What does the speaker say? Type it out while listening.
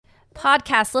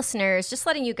podcast listeners, just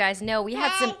letting you guys know we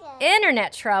had some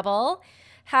internet trouble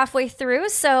halfway through,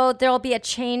 so there'll be a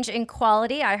change in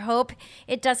quality. I hope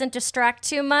it doesn't distract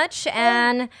too much,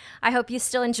 and I hope you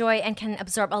still enjoy and can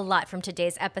absorb a lot from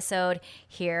today's episode.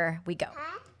 Here we go.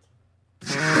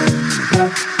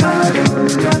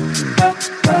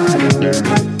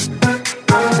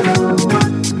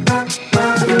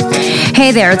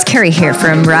 Hey there, it's Carrie here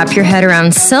from Wrap Your Head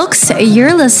Around Silks.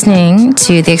 You're listening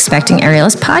to the Expecting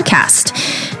Aerialist podcast.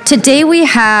 Today we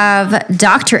have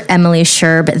Dr. Emily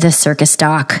Scherb, the Circus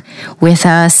doc, with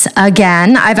us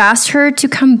again. I've asked her to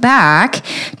come back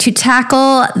to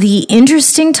tackle the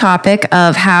interesting topic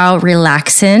of how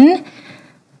relaxin,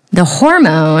 the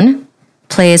hormone,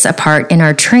 plays a part in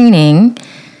our training,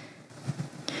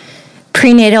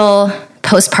 prenatal,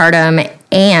 postpartum,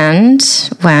 and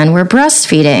when we're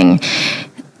breastfeeding.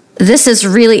 This is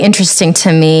really interesting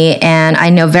to me, and I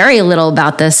know very little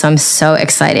about this, so I'm so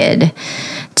excited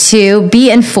to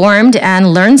be informed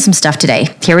and learn some stuff today.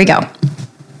 Here we go.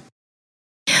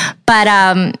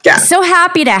 But so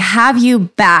happy to have you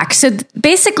back. So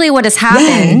basically what has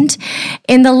happened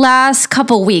in the last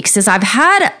couple weeks is I've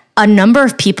had a number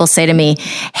of people say to me,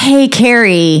 hey,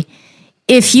 Carrie,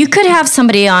 if you could have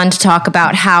somebody on to talk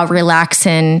about how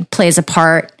relaxin plays a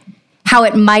part, how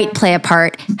it might play a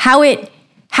part, how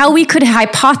we could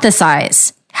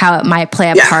hypothesize how it might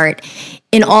play a part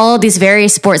in all of these very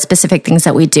sport-specific things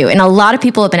that we do. And a lot of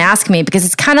people have been asking me because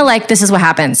it's kind of like this is what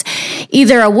happens.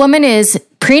 Either a woman is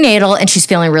prenatal and she's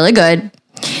feeling really good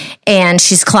and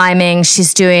she's climbing,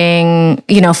 she's doing,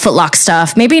 footlock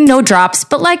stuff, maybe no drops,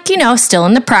 but still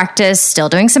in the practice, still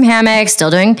doing some hammocks,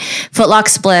 still doing footlock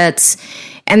splits.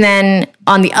 And then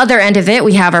on the other end of it,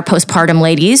 we have our postpartum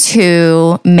ladies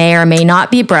who may or may not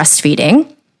be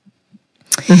breastfeeding.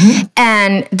 Mm-hmm.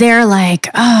 And they're like,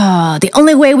 oh, the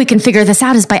only way we can figure this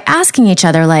out is by asking each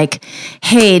other, like,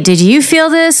 hey, did you feel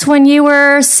this when you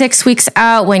were 6 weeks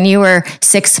out, when you were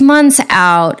 6 months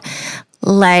out?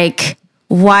 Like,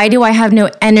 why do I have no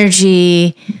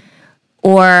energy?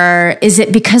 Or is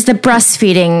it because the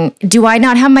breastfeeding? Do I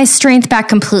not have my strength back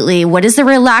completely? What is the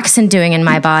relaxin doing in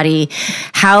my body?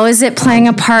 How is it playing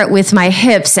a part with my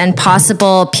hips and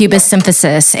possible pubis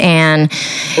symphysis and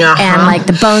like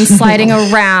the bones sliding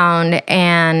around?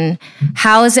 And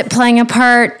how is it playing a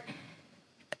part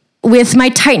with my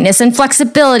tightness and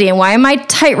flexibility? And why am I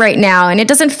tight right now? And it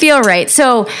doesn't feel right.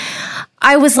 So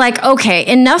I was like, okay,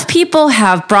 enough people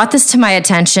have brought this to my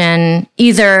attention,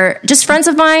 either just friends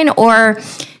of mine or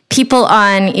people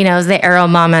on, the Aero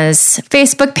Mamas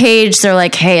Facebook page. They're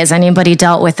like, hey, has anybody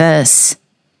dealt with this?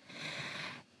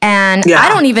 And I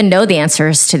don't even know the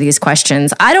answers to these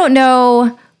questions. I don't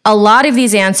know a lot of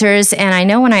these answers. And I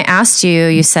know when I asked you,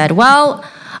 you said, well,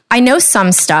 I know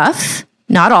some stuff.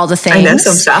 Not all the things. I know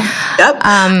some stuff. Yep.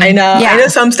 I know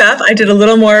some stuff. I did a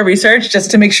little more research just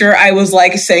to make sure I was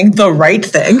saying the right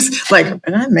things. I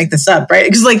didn't make this up, right?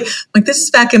 Because like this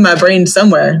is back in my brain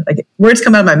somewhere. Like words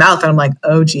come out of my mouth and I'm like,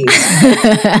 oh geez,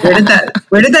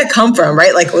 where did that come from?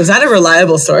 Right? Like, was that a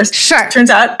reliable source? Sure. Turns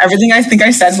out everything I think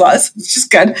I said was, which is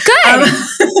good.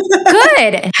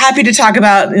 Good. Happy to talk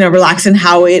about, relaxin,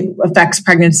 how it affects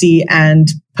pregnancy and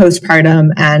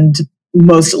postpartum and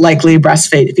most likely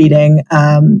breastfeeding,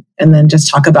 and then just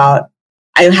talk about,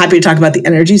 I'm happy to talk about the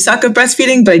energy suck of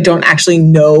breastfeeding, but I don't actually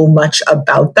know much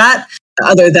about that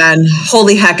other than,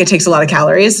 holy heck, it takes a lot of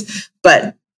calories,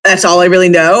 but that's all I really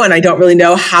know. And I don't really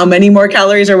know how many more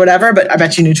calories or whatever, but I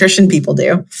bet you nutrition people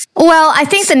do. Well, I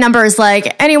think the number is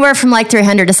anywhere from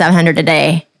 300 to 700 a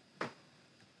day.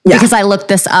 Yeah. Because I looked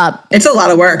this up. It's a lot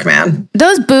of work, man.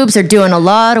 Those boobs are doing a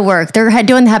lot of work. They're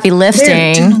doing the heavy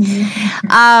lifting.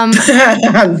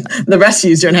 The rest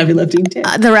of you's doing heavy lifting too.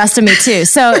 The rest of me too.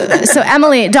 So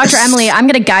Emily, Dr. Emily, I'm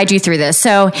going to guide you through this.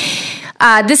 So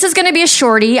this is going to be a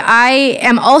shorty. I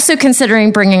am also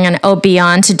considering bringing an OB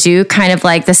on to do kind of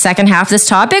the second half of this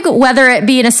topic, whether it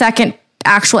be in a second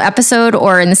actual episode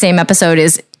or in the same episode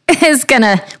is going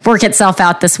to work itself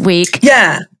out this week.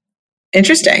 Yeah.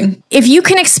 Interesting. If you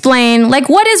can explain,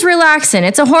 what is relaxin?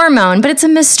 It's a hormone, but it's a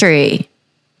mystery.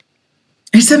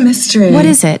 It's a mystery. What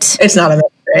is it? It's not a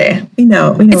mystery. We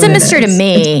know. It's a mystery to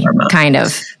me, kind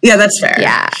of. Yeah, that's fair.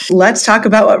 Yeah. Let's talk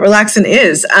about what relaxin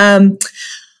is.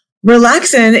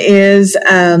 Relaxin is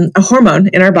a hormone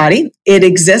in our body. It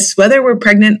exists whether we're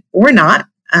pregnant or not.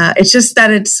 It's just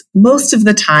that it's most of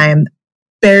the time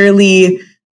barely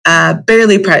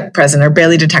present or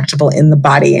barely detectable in the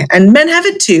body. And men have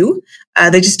it too.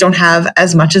 They just don't have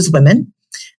as much as women.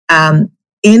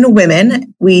 In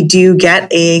women, we do get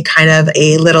a kind of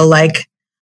a little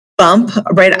bump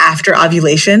right after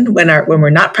ovulation when we're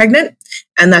not pregnant.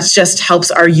 And that's just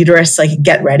helps our uterus like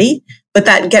get ready. But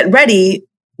that get ready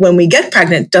when we get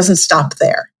pregnant doesn't stop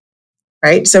there,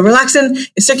 right? So relaxin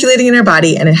is circulating in our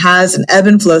body and it has an ebb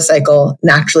and flow cycle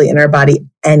naturally in our body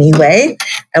anyway.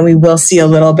 And we will see a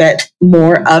little bit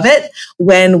more of it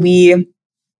when we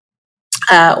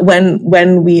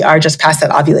are just past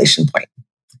that ovulation point.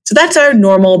 So that's our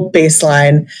normal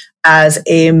baseline as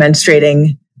a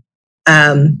menstruating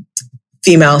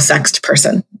female sexed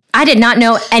person. I did not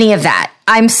know any of that.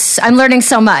 I'm learning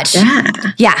so much.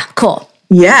 Yeah, cool.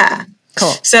 Yeah.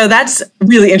 Cool. So that's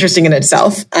really interesting in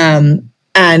itself.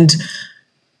 And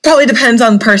probably depends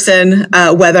on the person,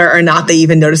 whether or not they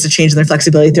even notice a change in their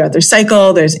flexibility throughout their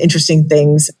cycle. There's interesting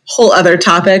things. Whole other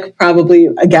topic, probably,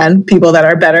 again, people that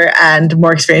are better and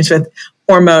more experienced with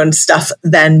hormone stuff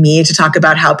than me to talk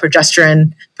about how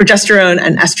progesterone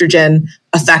and estrogen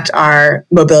affect our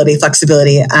mobility,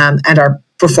 flexibility, and our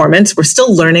performance. We're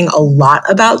still learning a lot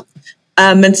about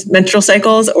menstrual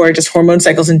cycles or just hormone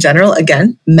cycles in general.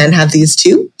 Again, men have these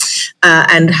too,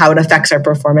 and how it affects our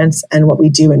performance and what we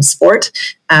do in sport.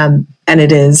 And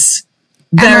it is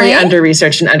very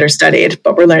under-researched and understudied,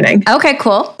 but we're learning. Okay,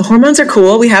 cool. The hormones are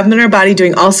cool. We have them in our body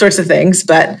doing all sorts of things.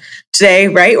 But today,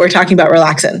 right, we're talking about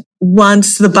relaxin.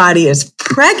 Once the body is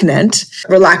pregnant,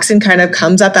 relaxin kind of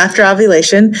comes up after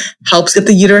ovulation, helps get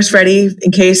the uterus ready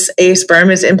in case a sperm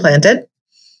is implanted.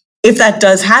 If that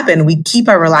does happen, we keep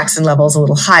our relaxin levels a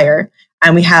little higher,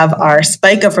 and we have our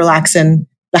spike of relaxin.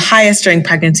 The highest during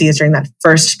pregnancy is during that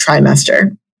first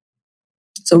trimester.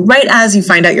 So right as you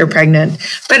find out you're pregnant,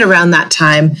 right around that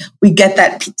time, we get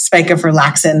that spike of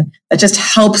relaxin that just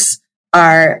helps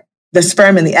the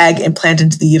sperm and the egg implant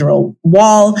into the uteral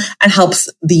wall and helps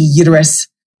the uterus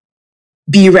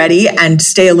be ready and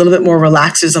stay a little bit more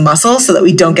relaxed as a muscle so that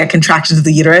we don't get contractions of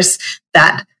the uterus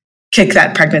that kick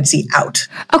that pregnancy out.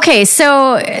 Okay,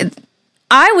 so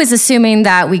I was assuming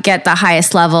that we get the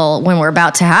highest level when we're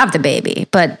about to have the baby,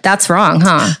 but that's wrong,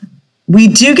 huh? We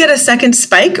do get a second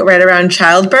spike right around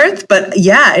childbirth, but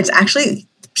yeah, it's actually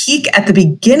peak at the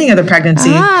beginning of the pregnancy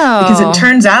because it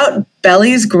turns out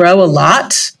bellies grow a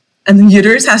lot and the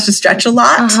uterus has to stretch a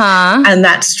lot, and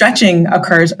that stretching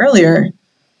occurs earlier.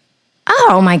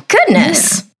 Oh my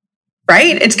goodness. Yeah.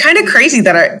 Right? It's kind of crazy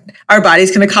that our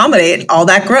bodies can accommodate all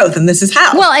that growth, and this is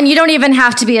how. Well, and you don't even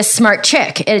have to be a smart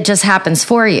chick. It just happens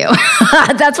for you.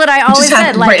 That's what I always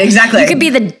said. Like, right, exactly. You could be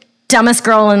the dumbest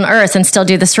girl on earth and still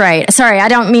do this right. Sorry, I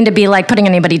don't mean to be like putting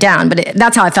anybody down, but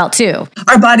that's how I felt too.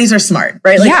 Our bodies are smart,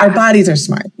 right? Like our bodies are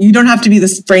smart. You don't have to be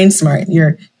this brain smart.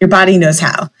 Your body knows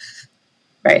how,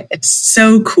 right? It's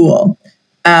so cool.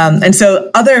 And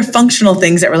so other functional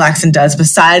things that relaxin does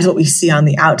besides what we see on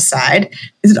the outside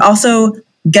is it also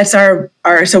gets so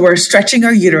we're stretching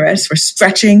our uterus, we're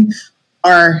stretching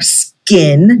our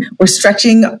skin, we're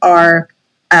stretching our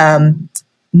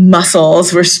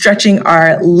muscles, we're stretching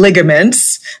our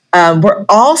ligaments. We're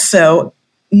also,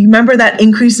 you remember that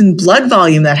increase in blood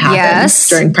volume that happens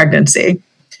during pregnancy?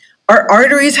 Our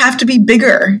arteries have to be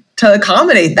bigger to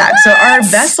accommodate that. So our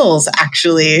vessels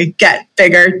actually get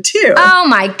bigger too. Oh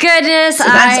my goodness. So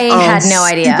I had no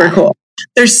idea. Super cool.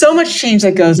 There's so much change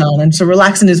that goes on. And so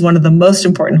relaxin is one of the most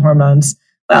important hormones.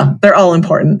 Well, they're all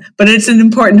important, but it's an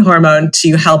important hormone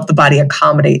to help the body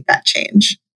accommodate that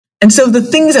change. And so the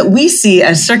things that we see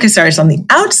as circus artists on the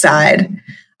outside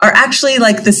are actually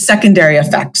like the secondary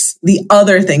effects, the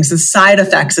other things, the side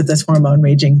effects of this hormone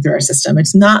raging through our system.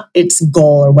 It's not its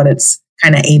goal or what it's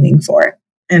kind of aiming for.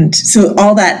 And so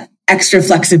all that extra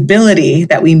flexibility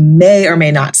that we may or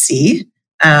may not see,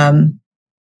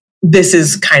 this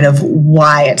is kind of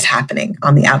why it's happening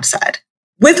on the outside.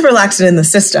 With relaxin in the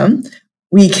system,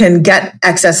 we can get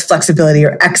excess flexibility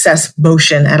or excess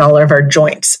motion at all of our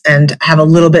joints and have a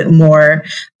little bit more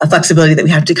flexibility that we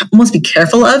have to almost be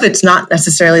careful of. It's not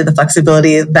necessarily the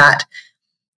flexibility that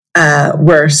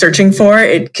we're searching for.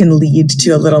 It can lead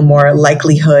to a little more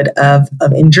likelihood of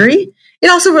injury. It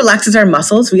also relaxes our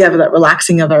muscles. We have that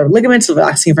relaxing of our ligaments, the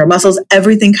relaxing of our muscles.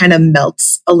 Everything kind of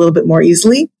melts a little bit more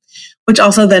easily, which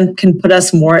also then can put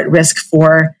us more at risk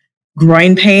for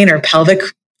groin pain or pelvic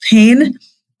pain,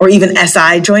 or even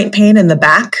SI joint pain in the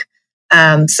back.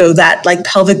 So that like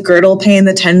pelvic girdle pain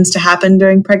that tends to happen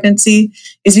during pregnancy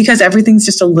is because everything's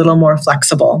just a little more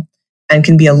flexible and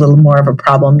can be a little more of a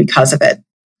problem because of it.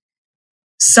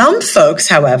 Some folks,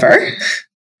 however,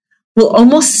 will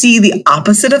almost see the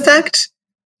opposite effect,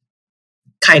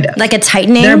 kind of. Like a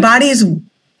tightening? Their bodies,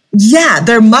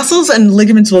 their muscles and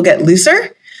ligaments will get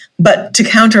looser. But to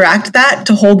counteract that,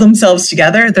 to hold themselves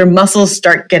together, their muscles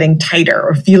start getting tighter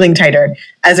or feeling tighter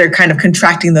as they're kind of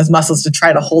contracting those muscles to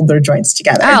try to hold their joints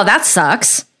together. Oh, that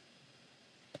sucks.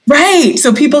 Right.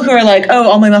 So people who are like, oh,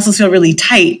 all my muscles feel really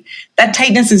tight, that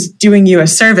tightness is doing you a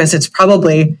service. It's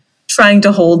probably trying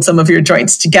to hold some of your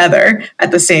joints together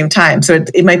at the same time. So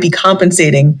it might be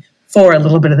compensating for a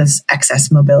little bit of this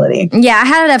excess mobility. Yeah, I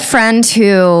had a friend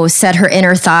who said her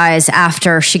inner thighs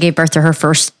after she gave birth to her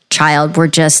first child were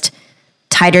just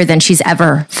tighter than she's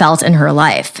ever felt in her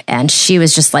life. And she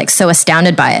was just like so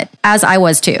astounded by it, as I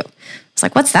was too. It's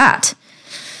like, what's that?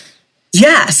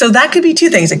 Yeah, so that could be two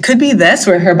things. It could be this,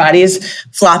 where her body is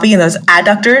floppy and those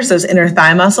adductors, those inner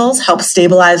thigh muscles, help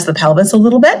stabilize the pelvis a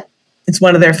little bit. It's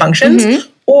one of their functions. Mm-hmm.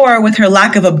 Or with her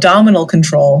lack of abdominal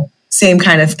control, same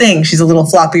kind of thing. She's a little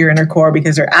floppier in her core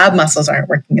because her ab muscles aren't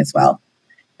working as well.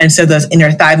 And so those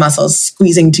inner thigh muscles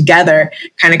squeezing together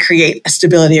kind of create a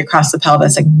stability across the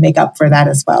pelvis and make up for that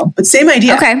as well. But same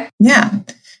idea. Okay. Yeah.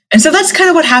 And so that's kind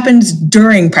of what happens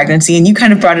during pregnancy. And you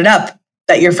kind of brought it up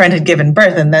that your friend had given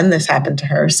birth and then this happened to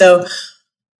her. So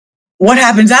what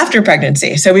happens after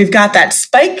pregnancy? So we've got that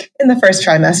spike in the first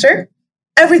trimester.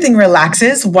 Everything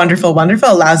relaxes. Wonderful,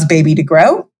 wonderful. Allows baby to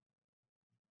grow.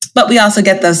 But we also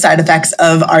get those side effects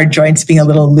of our joints being a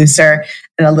little looser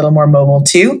and a little more mobile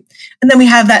too. And then we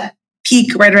have that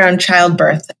peak right around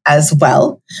childbirth as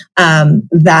well.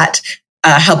 That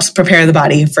helps prepare the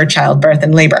body for childbirth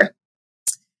and labor.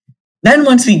 Then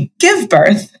once we give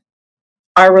birth,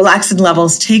 our relaxin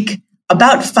levels take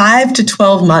about 5 to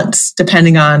 12 months,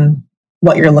 depending on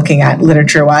what you're looking at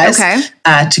literature-wise,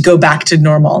 to go back to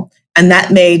normal. And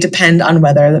that may depend on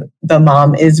whether the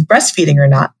mom is breastfeeding or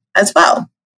not as well.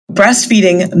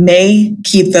 Breastfeeding may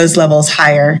keep those levels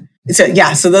higher. So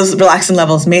those relaxin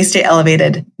levels may stay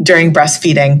elevated during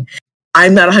breastfeeding.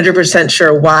 I'm not 100%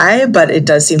 sure why, but it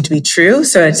does seem to be true.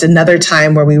 So it's another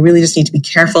time where we really just need to be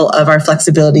careful of our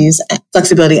flexibility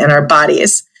in our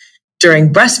bodies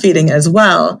during breastfeeding as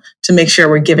well to make sure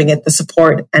we're giving it the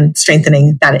support and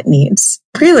strengthening that it needs.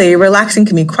 Really, relaxin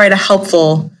can be quite a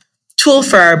helpful tool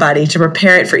for our body to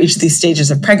prepare it for each of these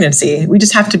stages of pregnancy. We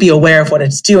just have to be aware of what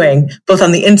it's doing, both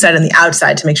on the inside and the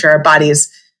outside, to make sure our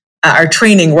bodies, our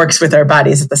training works with our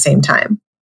bodies at the same time.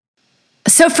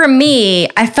 So for me,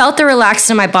 I felt the relaxin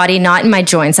in my body, not in my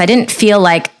joints. I didn't feel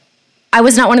like, I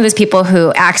was not one of those people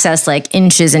who access like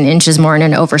inches and inches more in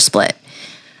an oversplit.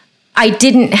 I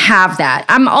didn't have that.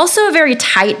 I'm also a very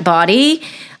tight body.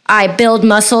 I build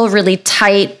muscle really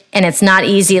tight and it's not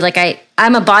easy. Like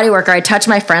I'm a body worker. I touch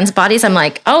my friends' bodies. I'm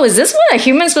like, oh, is this what a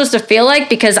human's supposed to feel like?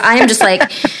 Because I am just like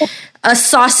a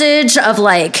sausage of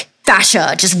like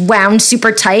fascia, just wound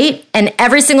super tight. And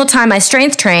every single time I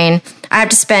strength train, I have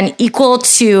to spend equal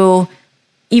to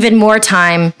even more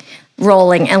time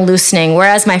rolling and loosening.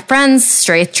 Whereas my friends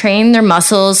strength train their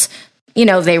muscles,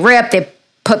 they rip, they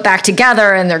put back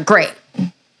together and they're great.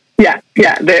 Yeah.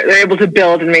 They're able to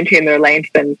build and maintain their length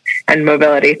and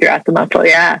mobility throughout the muscle.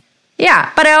 Yeah.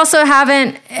 Yeah. But I also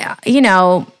haven't,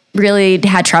 really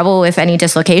had trouble with any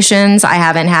dislocations. I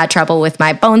haven't had trouble with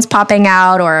my bones popping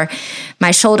out or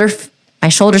my shoulders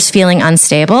feeling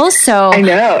unstable. So I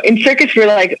know in Circus, we're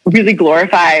like really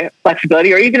glorify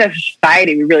flexibility, or even as a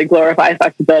society, we really glorify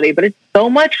flexibility, but it's so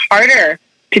much harder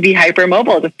to be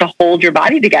hypermobile, just to hold your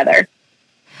body together.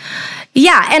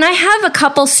 Yeah. And I have a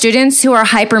couple students who are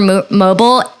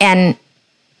hypermobile and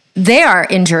they are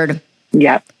injured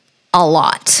a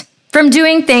lot from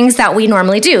doing things that we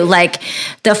normally do, like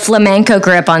the flamenco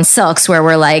grip on silks, where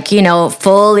we're like,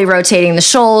 fully rotating the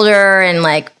shoulder and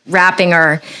like wrapping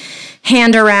our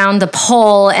hand around the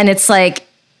pole. And it's like,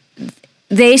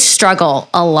 they struggle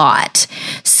a lot.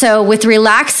 So with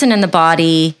relaxin in the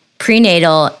body,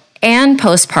 prenatal and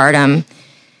postpartum,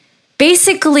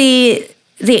 basically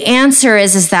the answer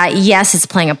is that yes, it's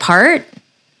playing a part.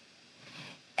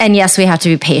 And yes, we have to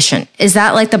be patient. Is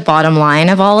that like the bottom line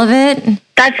of all of it?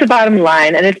 That's the bottom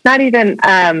line. And it's not even,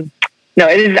 no,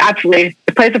 it is absolutely,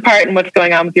 it plays a part in what's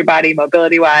going on with your body,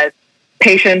 mobility wise.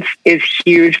 Patience is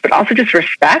huge, but also just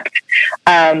respect,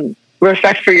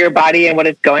 respect for your body and what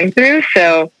it's going through.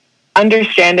 So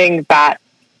understanding that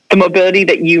the mobility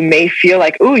that you may feel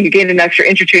like, oh, you gained an extra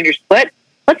inch or two in your split,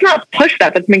 let's not push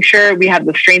that. Let's make sure we have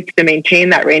the strength to maintain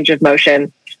that range of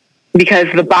motion, because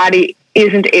the body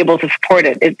isn't able to support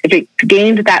it. If it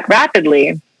gains that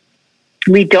rapidly,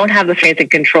 we don't have the strength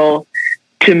and control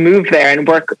to move there and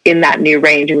work in that new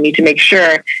range. And we need to make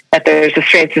sure that there's the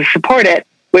strength to support it,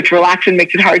 which relaxin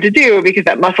makes it hard to do because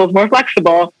that muscle is more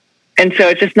flexible. And so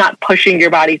it's just not pushing your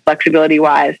body flexibility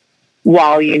wise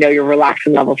while your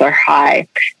relaxin levels are high.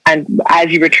 And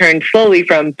as you return slowly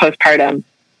from postpartum,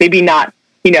 maybe not,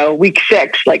 week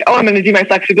 6, like, oh, I'm going to do my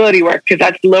flexibility work because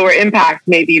that's lower impact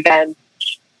maybe than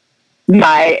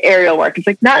my aerial work. It's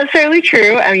like not necessarily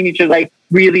true. I mean, you need to like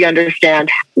really understand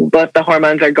what the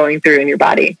hormones are going through in your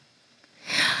body.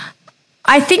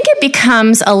 I think it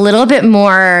becomes a little bit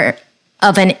more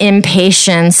of an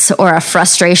impatience or a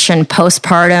frustration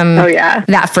postpartum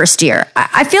that first year.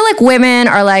 I feel like women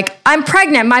are like, I'm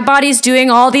pregnant, my body's doing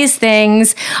all these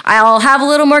things, I'll have a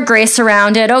little more grace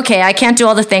around it. Okay, I can't do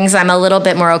all the things, I'm a little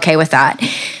bit more okay with that.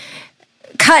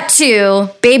 Cut to,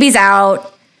 baby's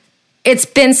out, it's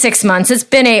been 6 months, it's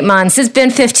been 8 months, it's been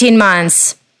 15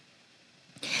 months.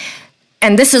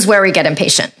 And this is where we get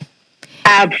impatient.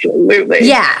 Absolutely.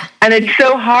 Yeah. And it's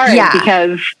so hard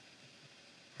because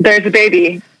there's a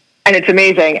baby and it's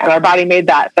amazing and our body made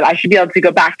that, but I should be able to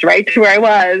go back to where I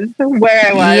was.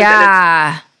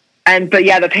 Yeah. But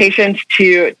the patience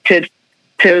to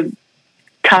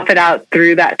tough it out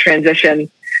through that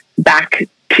transition back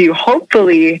to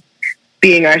hopefully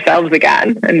being ourselves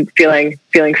again and feeling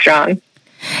strong.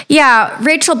 Yeah,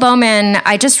 Rachel Bowman,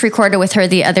 I just recorded with her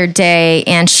the other day,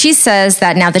 and she says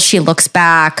that now that she looks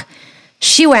back,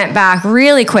 she went back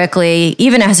really quickly.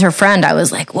 Even as her friend, I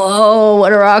was like, whoa,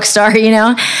 what a rock star,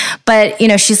 But,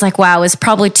 she's like, wow, it was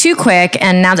probably too quick.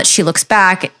 And now that she looks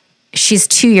back, she's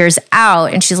 2 years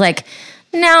out, and she's like,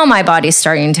 now my body's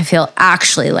starting to feel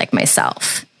actually like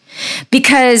myself.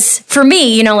 Because for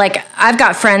me, I've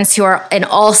got friends who are in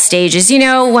all stages.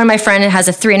 One of my friends has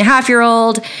a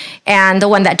 3.5-year-old, and the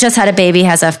one that just had a baby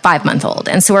has a 5-month-old.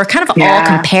 And so we're kind of all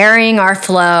comparing our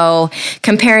flow,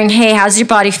 comparing, hey, how's your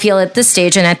body feel at this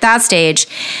stage and at that stage?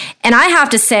 And I have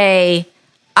to say,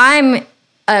 I'm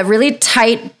a really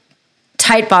tight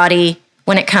body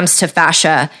when it comes to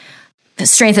fascia. The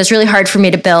strength is really hard for me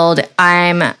to build.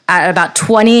 I'm at about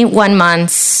 21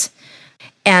 months.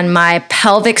 And my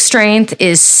pelvic strength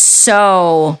is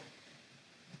so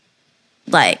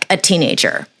like a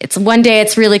teenager. It's one day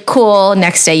it's really cool.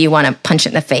 Next day you want to punch it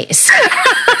in the face.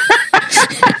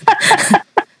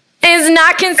 It's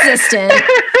not consistent.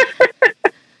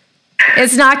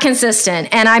 It's not consistent.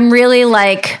 And I'm really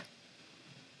like,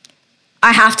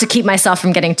 I have to keep myself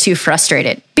from getting too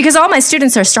frustrated because all my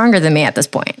students are stronger than me at this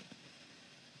point.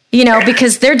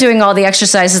 Because they're doing all the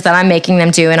exercises that I'm making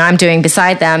them do and I'm doing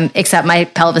beside them, except my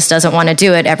pelvis doesn't want to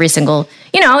do it every single,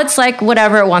 it's like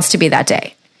whatever it wants to be that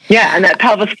day. Yeah. And that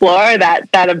pelvis floor, that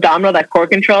abdominal, that core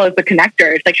control is the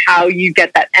connector. It's like how you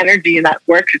get that energy and that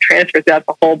work to transfer throughout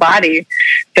the whole body.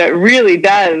 So it really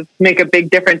does make a big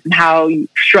difference in how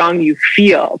strong you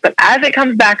feel. But as it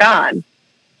comes back on,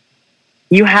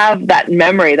 you have that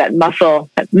memory, that muscle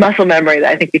memory that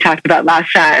I think we talked about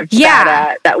last time.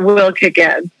 Yeah. That will kick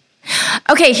in.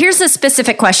 Okay, here's a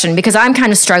specific question because I'm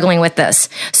kind of struggling with this.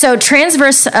 So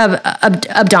transverse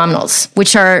abdominals,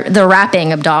 which are the wrapping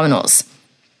abdominals.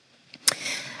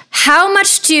 How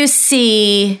much do you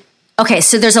see? Okay,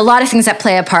 so there's a lot of things that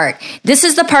play a part. This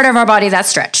is the part of our body that's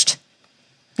stretched,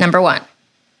 number one.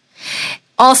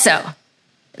 Also,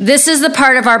 this is the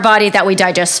part of our body that we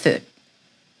digest food.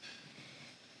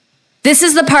 This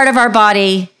is the part of our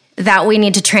body that we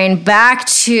need to train back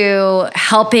to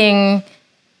helping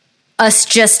us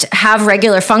just have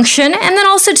regular function and then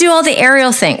also do all the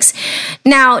aerial things.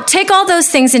 Now, take all those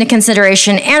things into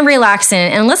consideration and Relaxin,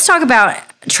 and let's talk about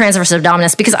transverse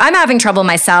abdominis because I'm having trouble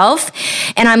myself.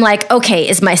 And I'm like, okay,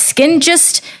 is my skin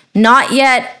just not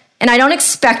yet, and I don't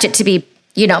expect it to be,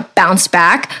 bounced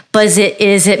back, but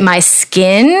is it my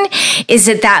skin? Is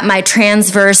it that my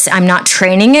transverse, I'm not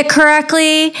training it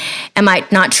correctly? Am I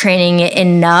not training it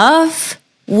enough?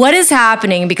 What is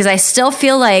happening? Because I still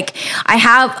feel like I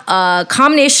have a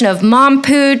combination of mom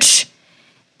pooch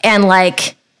and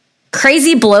like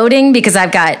crazy bloating because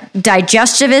I've got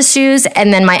digestive issues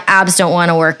and then my abs don't want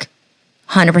to work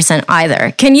 100%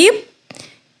 either. Can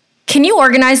you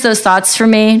organize those thoughts for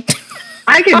me?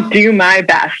 I can do my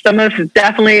best. Some of this is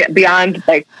definitely beyond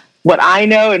like what I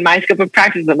know in my scope of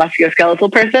practice as a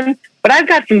musculoskeletal person, but I've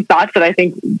got some thoughts that I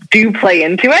think do play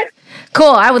into it. Cool.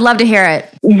 I would love to hear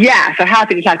it. Yeah. So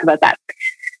happy to talk about that.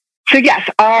 So yes,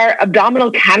 our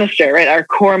abdominal canister, right? Our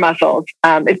core muscles.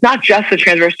 It's not just the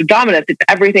transverse abdominis. It's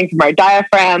everything from our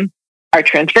diaphragm, our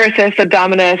transversus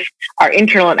abdominis, our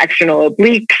internal and external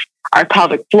obliques, our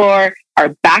pelvic floor, our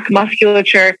back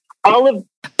musculature, all of.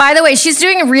 By the way, she's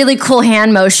doing really cool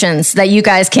hand motions that you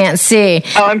guys can't see.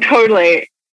 Oh, I'm totally.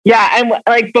 Yeah. And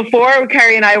like before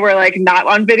Carrie and I were like not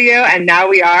on video and now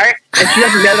we are. And she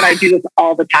doesn't know that I do this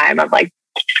all the time. I'm like,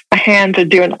 my hands are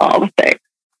doing all the things.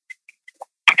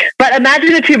 But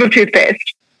imagine a tube of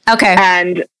toothpaste. Okay.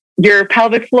 And your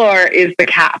pelvic floor is the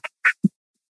cap.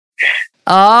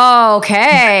 Oh,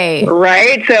 okay.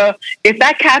 Right? So if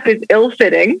that cap is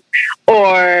ill-fitting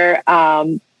or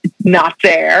not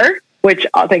there, which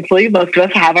thankfully most of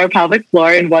us have our pelvic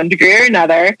floor in one degree or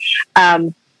another,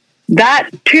 that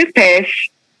toothpaste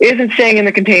isn't staying in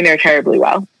the container terribly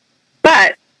well.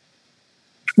 But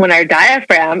when our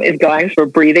diaphragm is going, so we're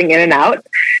breathing in and out,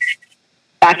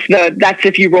 that's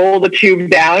if you roll the tube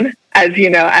down as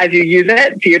you use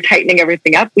it, so you're tightening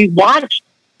everything up. We want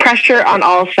pressure on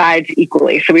all sides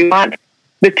equally. So we want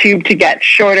the tube to get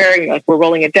shorter, like we're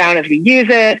rolling it down as we use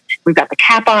it. We've got the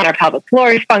cap on, our pelvic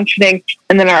floor is functioning,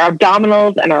 and then our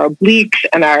abdominals and our obliques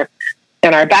and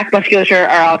our back musculature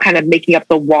are all kind of making up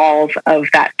the walls of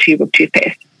that tube of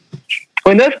toothpaste.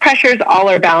 When those pressures all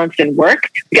are balanced and work,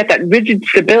 we get that rigid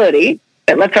stability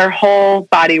that lets our whole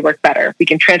body work better. We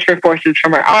can transfer forces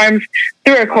from our arms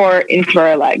through our core into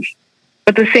our legs.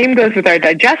 But the same goes with our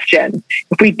digestion.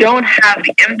 If we don't have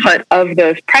the input of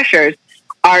those pressures,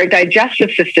 our digestive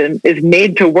system is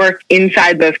made to work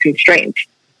inside those constraints.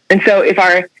 And so if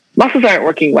our muscles aren't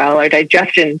working well, our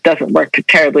digestion doesn't work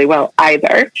terribly well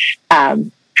either.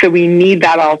 So we need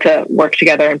that all to work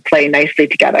together and play nicely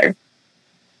together.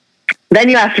 Then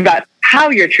you asked about how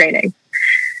you're training.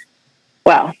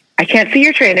 Well, I can't see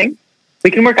your training.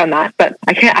 We can work on that, but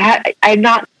I can't. I'm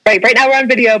not right now. We're on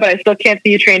video, but I still can't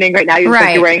see you training right now. You're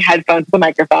wearing headphones with a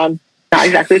microphone. Not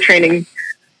exactly training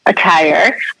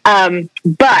attire,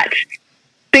 but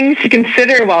things to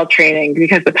consider while training,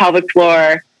 because the pelvic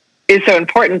floor is so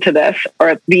important to this,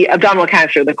 or the abdominal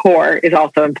canister, the core, is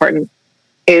also important.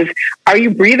 Is, are you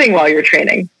breathing while you're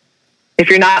training? If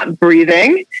you're not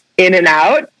breathing in and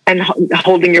out and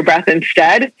holding your breath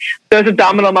instead, those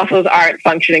abdominal muscles aren't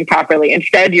functioning properly.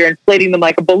 Instead, you're inflating them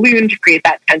like a balloon to create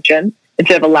that tension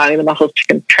instead of allowing the muscles to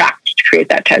contract to create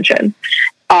that tension.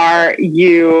 Are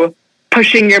you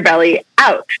pushing your belly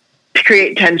out to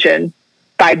create tension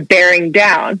by bearing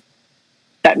down?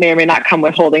 That may or may not come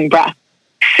with holding breath.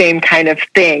 Same kind of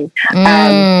thing.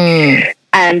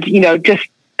 And, just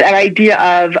that idea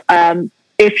of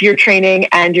if you're training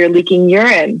and you're leaking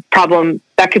urine, problem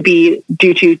that could be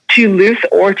due to too loose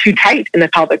or too tight in the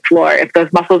pelvic floor. If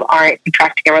those muscles aren't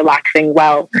contracting and relaxing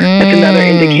well, that's another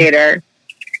indicator.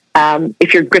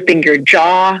 If you're gripping your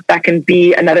jaw, that can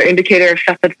be another indicator of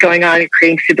stuff that's going on. You're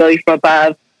creating stability from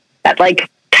above. That like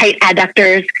tight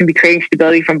adductors can be creating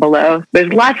stability from below.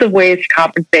 There's lots of ways to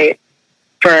compensate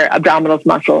for abdominal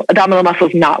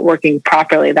muscles not working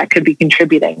properly. That could be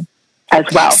contributing as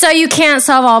well. So you can't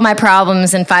solve all my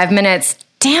problems in 5 minutes.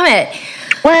 Damn it.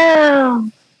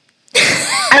 Well,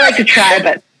 I like to try,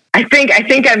 but I think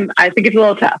it's a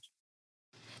little tough.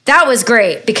 That was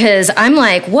great, because I'm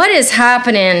like, what is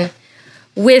happening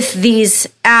with these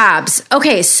abs?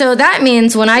 Okay, so that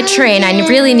means when I train, I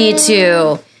really need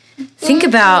to think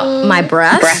about my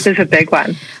breath. Breath is a big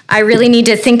one. I really need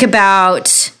to think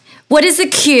about, what is the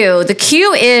cue? The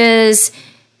cue is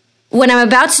when I'm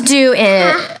about to do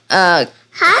a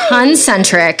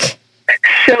concentric.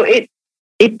 So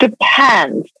it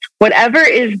depends. Whatever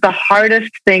is the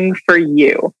hardest thing for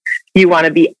you, you want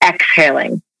to be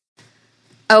exhaling.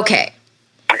 Okay.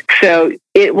 So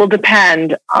it will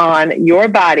depend on your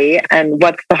body and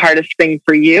what's the hardest thing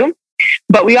for you.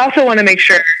 But we also want to make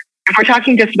sure, if we're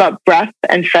talking just about breath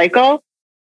and cycle,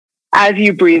 as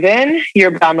you breathe in,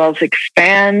 your abdominals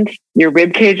expand, your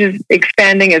rib cage is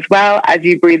expanding as well. As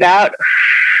you breathe out,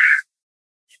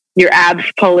 your abs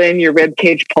pull in, your rib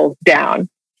cage pulls down.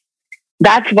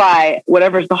 That's why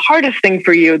whatever's the hardest thing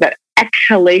for you, that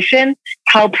exhalation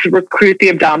helps recruit the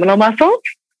abdominal muscles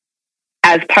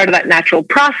as part of that natural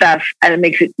process, and it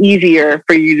makes it easier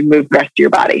for you to move the rest of your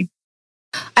body.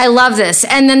 I love this.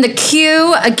 And then the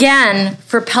cue, again,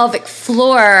 for pelvic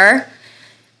floor,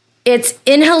 it's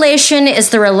inhalation is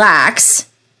the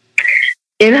relax.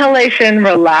 Inhalation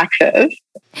relaxes.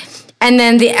 And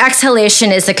then the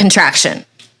exhalation is the contraction.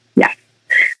 Yeah.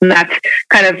 And that's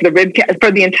kind of the rib for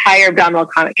the entire abdominal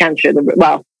canister.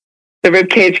 The rib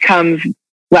cage comes,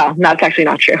 that's actually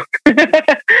not true.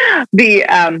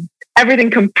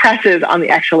 Everything compresses on the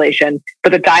exhalation,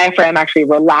 but the diaphragm actually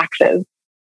relaxes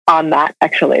on that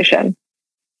exhalation.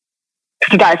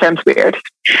 The diaphragm's weird.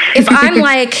 If I'm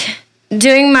like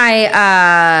doing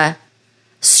my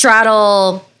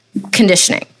straddle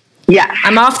conditioning,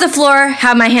 I'm off the floor,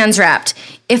 have my hands wrapped.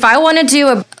 If I want to do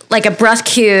a breath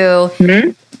cue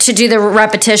to do the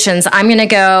repetitions, I'm going to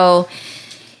go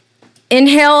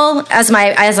inhale as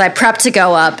I prep to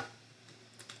go up.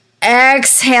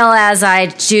 Exhale as I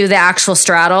do the actual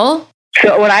straddle.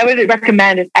 So what I would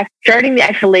recommend is starting the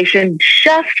exhalation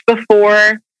just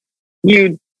before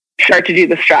you start to do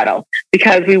the straddle,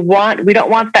 because we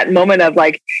don't want that moment of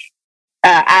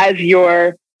as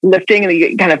you're lifting and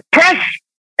you kind of press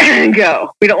and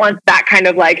go. We don't want that kind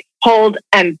of hold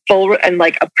and full and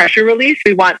a pressure release.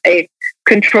 We want a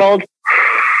controlled out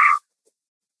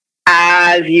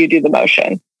as you do the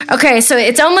motion. Okay, so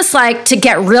it's almost like, to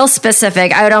get real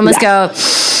specific, I would almost go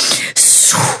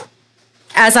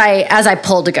as I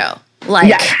pull to go. Like,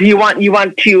 yes, you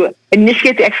want to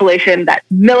initiate the exhalation that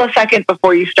millisecond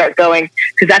before you start going,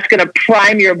 because that's going to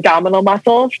prime your abdominal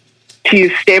muscles to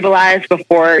stabilize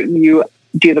before you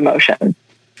do the motion.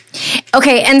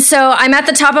 Okay, and so I'm at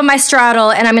the top of my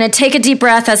straddle, and I'm going to take a deep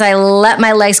breath as I let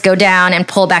my legs go down and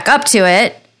pull back up to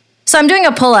it. So I'm doing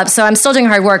a pull-up, so I'm still doing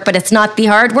hard work, but it's not the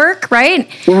hard work, right?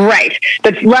 Right.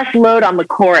 That's less load on the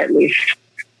core, at least.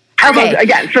 Okay.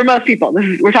 Again, for most people,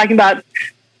 we're talking about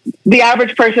the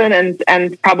average person,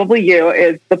 and probably you,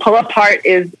 is the pull-up part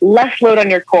is less load on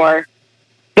your core.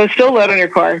 There's still load on your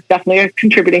core, definitely a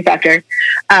contributing factor.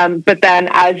 But then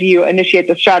as you initiate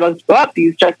the straddles, go up,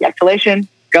 you start the exhalation,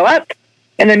 go up.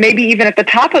 And then maybe even at the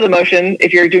top of the motion,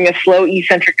 if you're doing a slow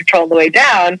eccentric control on the way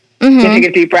down, you take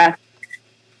a deep breath,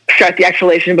 start the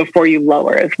exhalation before you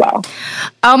lower as well.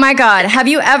 Oh my God. Have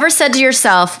you ever said to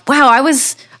yourself, wow, I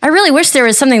really wish there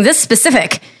was something this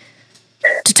specific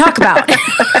to talk about?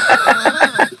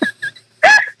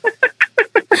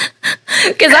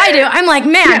 Because I do. I'm like,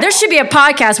 man, there should be a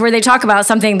podcast where they talk about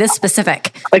something this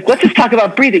specific. Like, let's just talk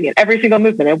about breathing in every single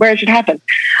movement and where it should happen.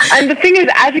 And the thing is,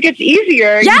 as it gets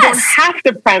easier, you don't have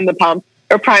to prime the pump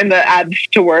or prime the abs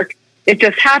to work. It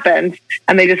just happens,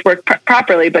 and they just work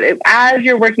properly. But as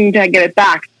you're working to get it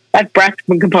back, that breath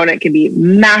component can be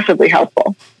massively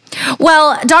helpful.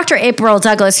 Well, Dr. April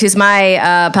Douglas, who's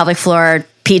my pelvic floor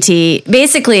PT,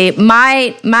 basically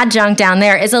my junk down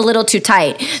there is a little too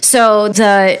tight. So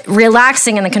the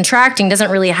relaxing and the contracting doesn't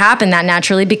really happen that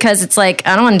naturally, because it's like,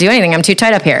 I don't want to do anything. I'm too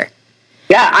tight up here.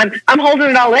 Yeah, I'm holding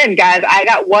it all in, guys. I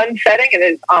got one setting and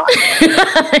it's on.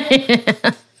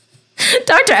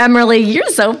 Dr. Emily, you're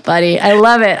so funny. I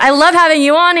love it. I love having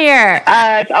you on here.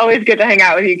 It's always good to hang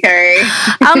out with you, Carrie.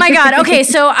 Oh my God. Okay,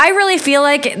 so I really feel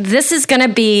like this is going to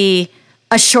be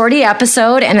a shorty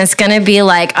episode, and it's going to be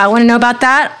like, I want to know about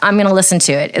that. I'm going to listen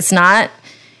to it. It's not,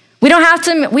 we don't have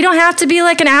to be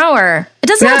like an hour. It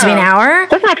doesn't have to be an hour. It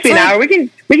doesn't have to be an hour. We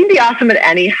can be awesome at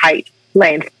any height,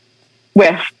 length,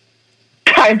 width,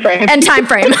 time frame. And time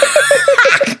frame.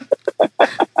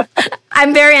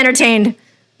 I'm very entertained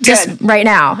just right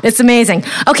now. It's amazing.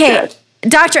 Okay.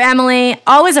 Good. Dr. Emily,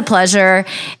 always a pleasure.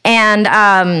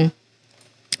 And,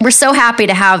 we're so happy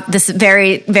to have this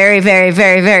very, very, very,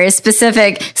 very, very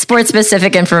specific,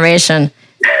 sports-specific information.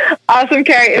 Awesome,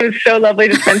 Carrie. It was so lovely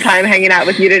to spend time hanging out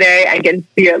with you today and getting to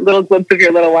see a little glimpse of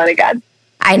your little one again.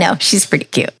 I know. She's pretty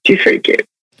cute. She's pretty cute.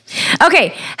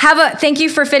 Okay. Thank you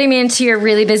for fitting me into your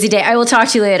really busy day. I will talk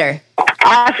to you later.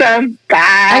 Awesome.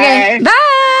 Bye. Okay. Bye.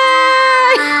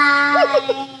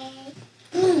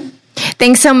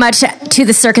 Thanks so much to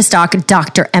the Circus doc,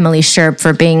 Dr. Emily Scherb,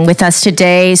 for being with us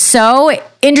today. So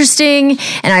interesting,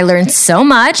 and I learned so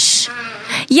much.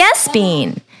 Yes,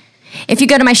 Bean. If you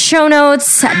go to my show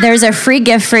notes, there's a free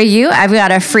gift for you. I've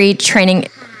got a free training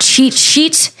cheat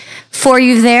sheet for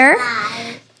you there.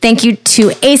 Thank you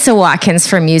to Asa Watkins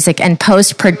for music and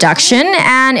post-production.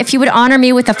 And if you would honor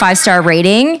me with a 5-star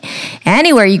rating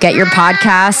anywhere you get your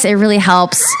podcasts, it really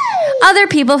helps other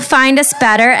people find us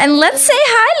better. And let's say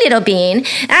hi, Little Bean.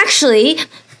 Actually,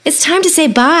 it's time to say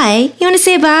bye. You want to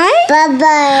say bye?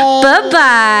 Bye-bye.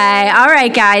 Bye-bye. All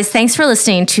right, guys. Thanks for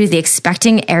listening to the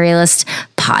Expecting Aerialist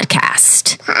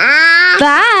podcast.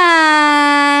 Bye.